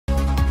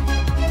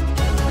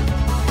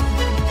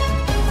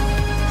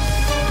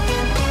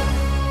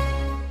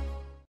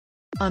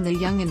On The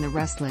Young and the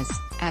Restless,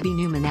 Abby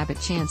Newman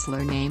Abbott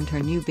Chancellor named her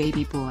new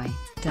baby boy,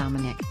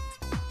 Dominic.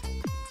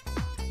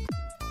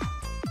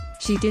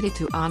 She did it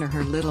to honor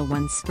her little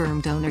one's sperm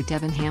donor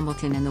Devin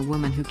Hamilton and the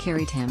woman who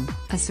carried him,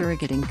 a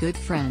surrogate and good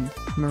friend,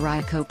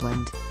 Mariah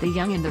Copeland. The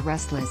Young and the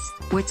Restless,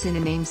 what's in a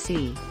name?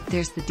 See,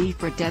 there's the D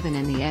for Devin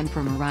and the N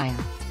for Mariah,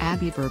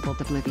 Abby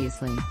burbled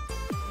obliviously.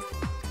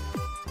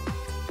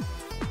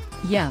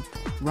 Yup,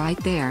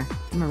 right there,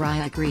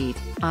 Mariah agreed,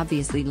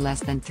 obviously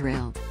less than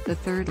thrilled. The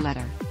third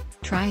letter.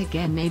 Try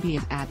again. Maybe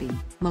if Abby,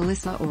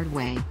 Melissa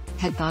Ordway,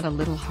 had thought a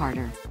little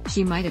harder,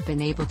 she might have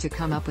been able to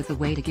come up with a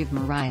way to give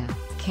Mariah,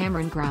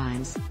 Cameron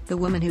Grimes, the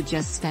woman who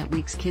just spent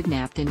weeks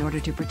kidnapped in order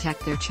to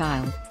protect their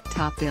child,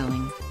 top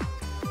billing.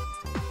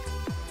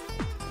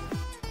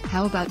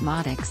 How about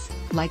Maddox,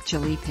 like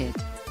Julie Pitt?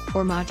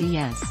 Or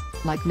Matthias,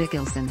 like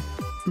Mikkelsen?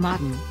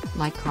 Martin,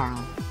 like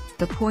Carl?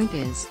 The point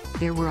is,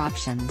 there were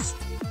options.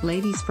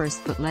 Ladies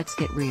first, but let's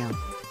get real.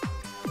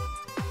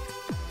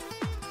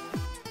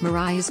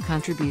 Mariah's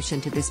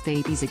contribution to this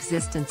baby's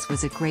existence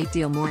was a great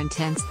deal more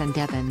intense than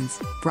Devin's,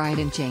 Bride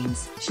and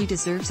James. She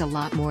deserves a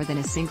lot more than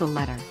a single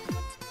letter.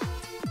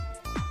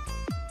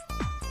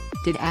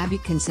 Did Abby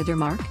consider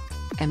Mark?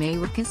 M.A.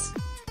 Rickus?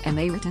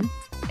 M.A. Ritten?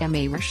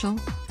 M.A.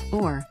 Rishel?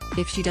 Or,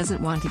 if she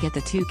doesn't want to get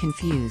the two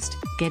confused,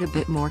 get a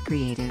bit more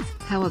creative.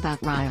 How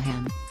about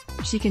Ryan?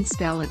 She can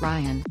spell it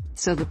Ryan,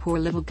 so the poor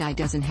little guy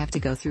doesn't have to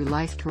go through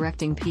life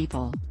correcting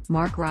people.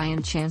 Mark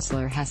Ryan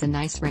Chancellor has a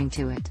nice ring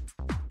to it.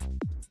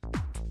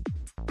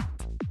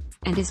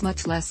 And is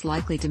much less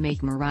likely to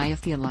make Mariah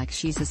feel like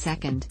she's a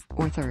second,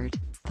 or third,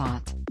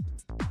 thought.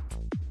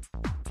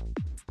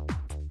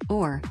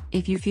 Or,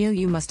 if you feel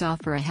you must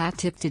offer a hat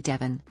tip to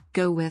Devin,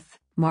 go with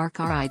Mark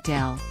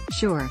Rydell.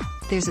 Sure,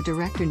 there's a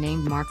director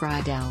named Mark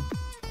Rydell.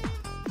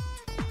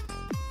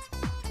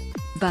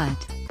 But,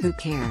 who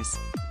cares?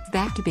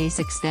 Back to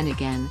basics then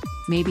again,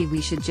 maybe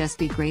we should just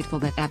be grateful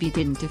that Abby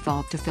didn't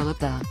default to Philip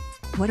the...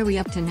 What are we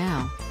up to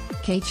now?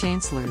 K.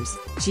 Chancellors,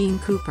 Gene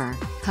Cooper,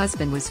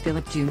 husband was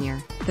Philip Jr.,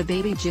 the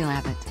baby Jill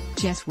Abbott,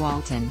 Jess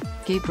Walton,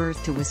 gave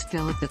birth to was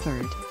Philip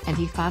III, and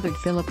he fathered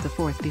Philip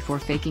IV before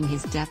faking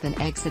his death and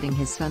exiting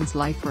his son's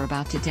life for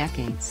about 2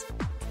 decades.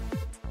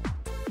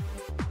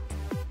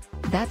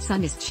 That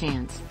son is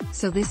Chance,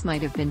 so this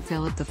might have been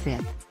Philip V.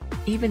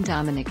 Even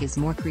Dominic is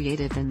more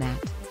creative than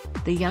that.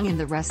 The Young and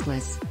the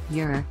Restless,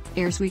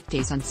 airs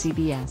weekdays on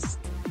CBS.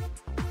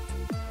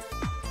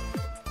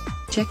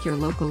 Check your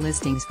local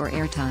listings for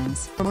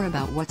airtimes. For more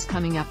about what's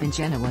coming up in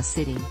Genoa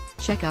City,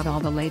 check out all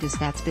the latest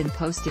that's been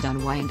posted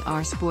on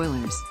Y&R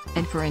Spoilers,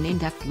 and for an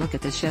in-depth look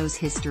at the show's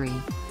history,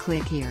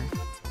 click here.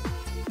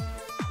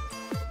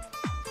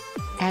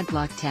 Ad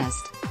block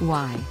test,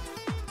 why?